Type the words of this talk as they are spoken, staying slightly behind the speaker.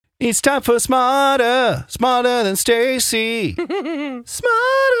It's time for Smarter Than Staci.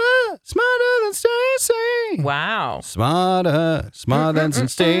 Smarter Than Staci. Wow. Smarter Than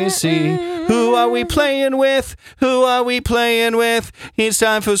Staci. Who are we playing with? It's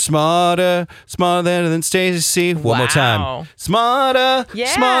time for Smarter Than Staci. One more time. Smarter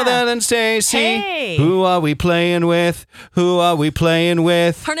Than Staci. Hey. Who are we playing with?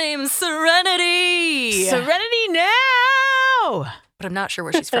 Her name's Serenity. Serenity now. But I'm not sure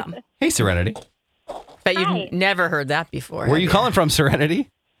where she's from. Hey, Serenity. Bet Hi. you've never heard that before. Where are you calling from,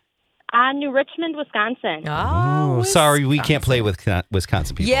 Serenity? New Richmond, Wisconsin. Oh, sorry, we can't play with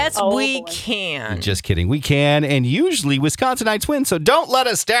Wisconsin people. Yes, Oh, we boy. can. Just kidding. We can, and usually Wisconsinites win, so don't let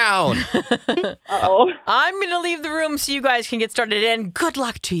us down. Uh-oh. I'm going to leave the room so you guys can get started, and good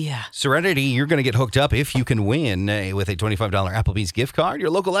luck to you. Serenity, you're going to get hooked up if you can win with a $25 Applebee's gift card. Your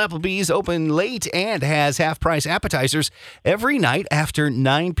local Applebee's open late and has half-price appetizers every night after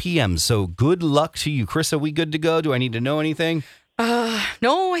 9 p.m. So good luck to you. Chris, are we good to go? Do I need to know anything?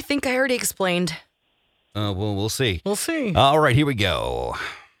 No, I think I already explained. Well, we'll see. We'll see. All right, here we go.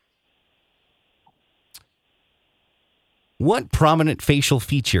 What prominent facial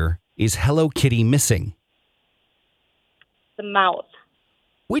feature is Hello Kitty missing? The mouth.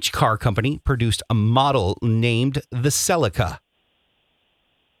 Which car company produced a model named the Celica?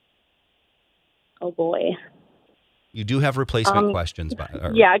 Oh, boy. You do have replacement questions.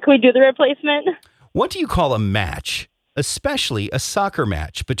 Yeah, can we do the replacement? What do you call a match, especially a soccer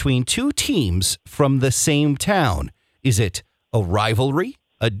match, between two teams from the same town? Is it a rivalry,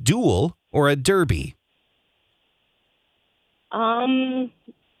 a duel, or a derby?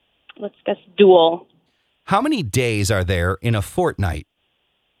 Let's guess duel. How many days are there in a fortnight?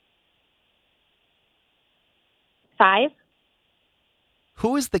 5.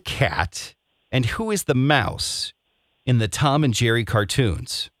 Who is the cat and who is the mouse in the Tom and Jerry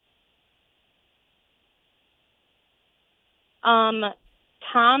cartoons?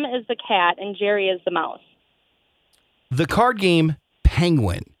 Tom is the cat and Jerry is the mouse. The card game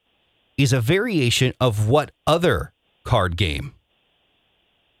Penguin is a variation of what other card game?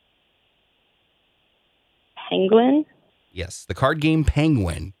 Penguin? Yes, the card game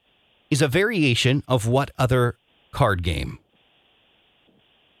Penguin is a variation of what other card game?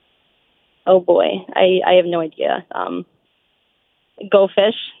 Oh, boy. I have no idea. Go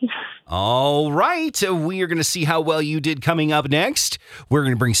fish. All right. We are going to see how well you did coming up next. We're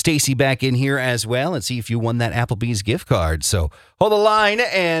going to bring Staci back in here as well and see if you won that Applebee's gift card. So hold the line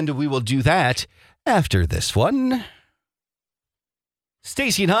and we will do that after this one.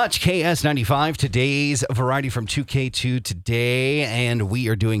 Staci and Hutch, KS95, today's variety from 2K2 today, and we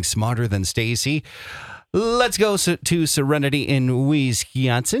are doing Smarter Than Staci. Let's go to Serenity in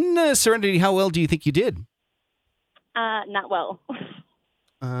Wisconsin. Serenity, how well do you think you did? Not well.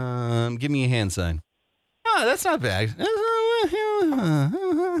 Give me a hand sign. Oh, that's not bad.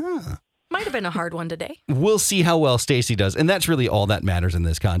 Might have been a hard one today. We'll see how well Staci does, and that's really all that matters in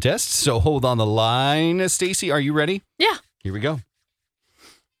this contest. So hold on the line. Staci, are you ready? Yeah. Here we go.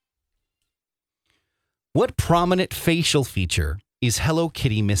 What prominent facial feature is Hello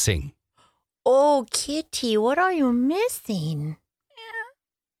Kitty missing? Oh, Kitty, what are you missing?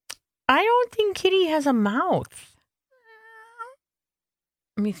 I don't think Kitty has a mouth.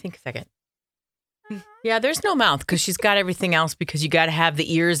 Let me think a second. Yeah, there's no mouth because she's got everything else because you got to have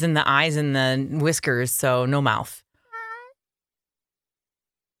the ears and the eyes and the whiskers, so no mouth.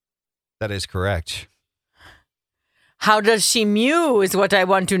 That is correct. How does she mew is what I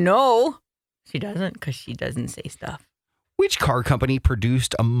want to know. She doesn't because she doesn't say stuff. Which car company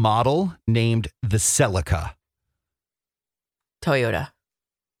produced a model named the Celica? Toyota.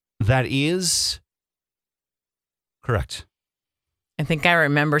 That is correct. I think I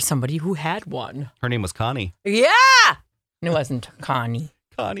remember somebody who had one. Her name was Connie. Yeah! It wasn't Connie.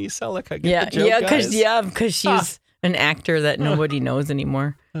 Connie Celica. Get the joke, yeah, guys. because she's an actor that nobody knows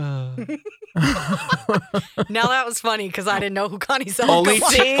anymore. Now that was funny because I didn't know who Connie Selleck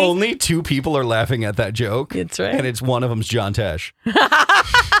was. Only 2 people are laughing at that joke. That's right. And it's one of them's John Tesh.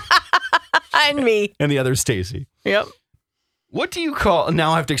 And me. And the other's Staci. Yep. What do you call...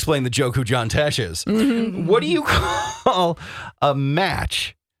 Now I have to explain the joke who John Tesh is. Mm-hmm. What do you call a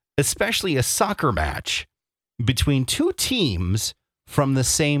match, especially a soccer match, between 2 teams from the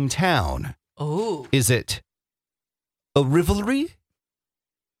same town? Oh. Is it a rivalry,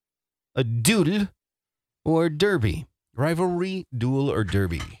 a duel, or a derby? Rivalry, duel, or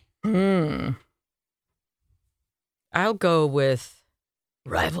derby? I'll go with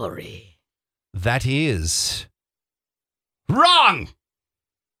rivalry. That is wrong.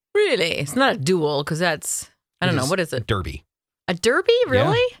 Really? It's not a duel because that's, I don't know. What is it? Derby. A derby?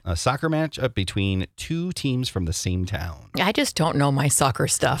 Really? Yeah, a soccer match between two teams from the same town. I just don't know my soccer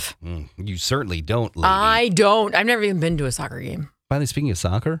stuff. You certainly don't, lady. I don't. I've never even been to a soccer game. By the way, speaking of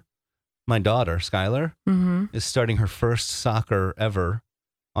soccer, my daughter, Skylar, is starting her first soccer ever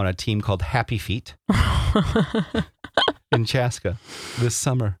on a team called Happy Feet in Chaska this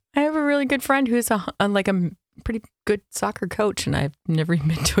summer. I have a really good friend who's a pretty good soccer coach, and I've never even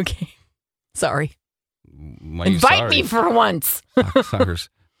been to a game. Sorry. Invite me for once. Soccer's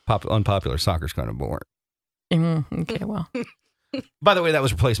unpopular. Soccer's kind of boring. Okay, well. By the way, that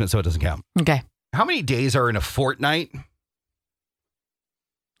was replacement, so it doesn't count. Okay. How many days are in a fortnight?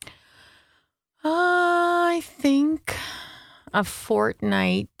 I think a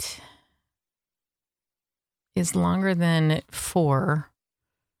fortnight is longer than 4,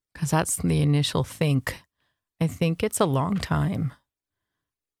 because that's the initial think. I think it's a long time.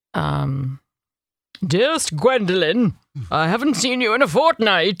 Dearest Gwendolyn, I haven't seen you in a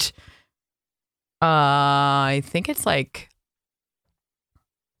fortnight. I think it's like,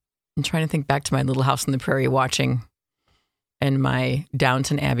 I'm trying to think back to my Little House on the Prairie watching and my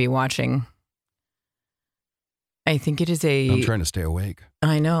Downton Abbey watching. I think it is I'm trying to stay awake.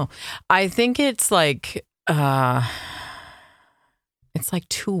 I know. I think it's like 2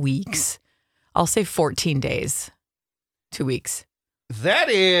 weeks. I'll say 14 days. 2 weeks. That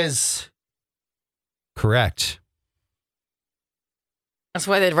is correct. That's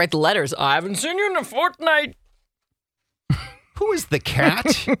why they'd write the letters. I haven't seen you in a fortnight. Who is the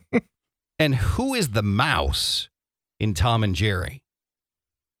cat and who is the mouse in Tom and Jerry?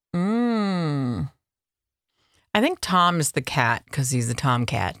 I think Tom is the cat because he's a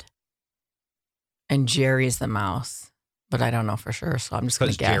tomcat. And Jerry is the mouse. But I don't know for sure, so I'm just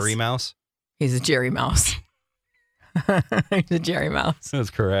going to guess. Jerry Mouse? He's a Jerry Mouse. He's a Jerry Mouse. That's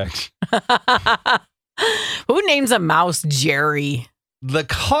correct. Who names a mouse Jerry? The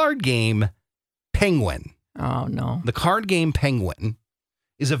card game Penguin. Oh, no. The card game Penguin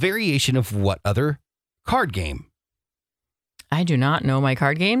is a variation of what other card game? I do not know my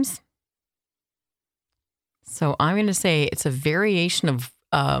card games. So I'm going to say it's a variation of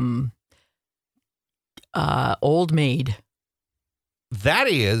Old Maid. That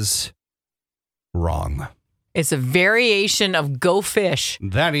is wrong. It's a variation of Go Fish.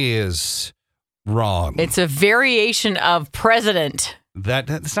 That is wrong. It's a variation of President.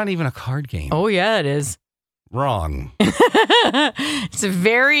 That's not even a card game. Oh, yeah, it is. Wrong. It's a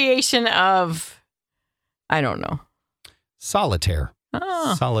variation of, I don't know. Solitaire.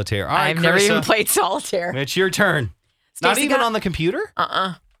 Oh. Solitaire. All right, I've never Carissa, even played solitaire. it's your turn. Not Staci even got- on the computer?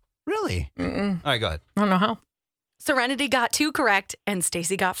 Uh-uh. Really? Mm-mm. All right, go ahead. I don't know how. Serenity got 2 correct, and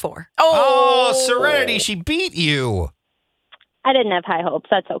Staci got 4. Oh, Serenity, she beat you. I didn't have high hopes.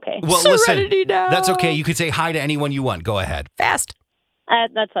 That's okay. Well, Serenity listen, now. that's okay. You could say hi to anyone you want. Go ahead. Fast.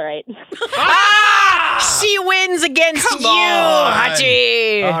 That's all right. She wins against Come you, on.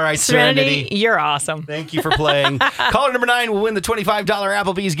 Hachi. All right, Serenity. You're awesome. Thank you for playing. Caller number 9 will win the $25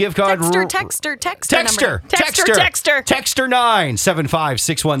 Applebee's gift card. Texter number. Texter 9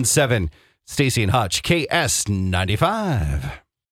 75617. Staci and Hutch, KS95.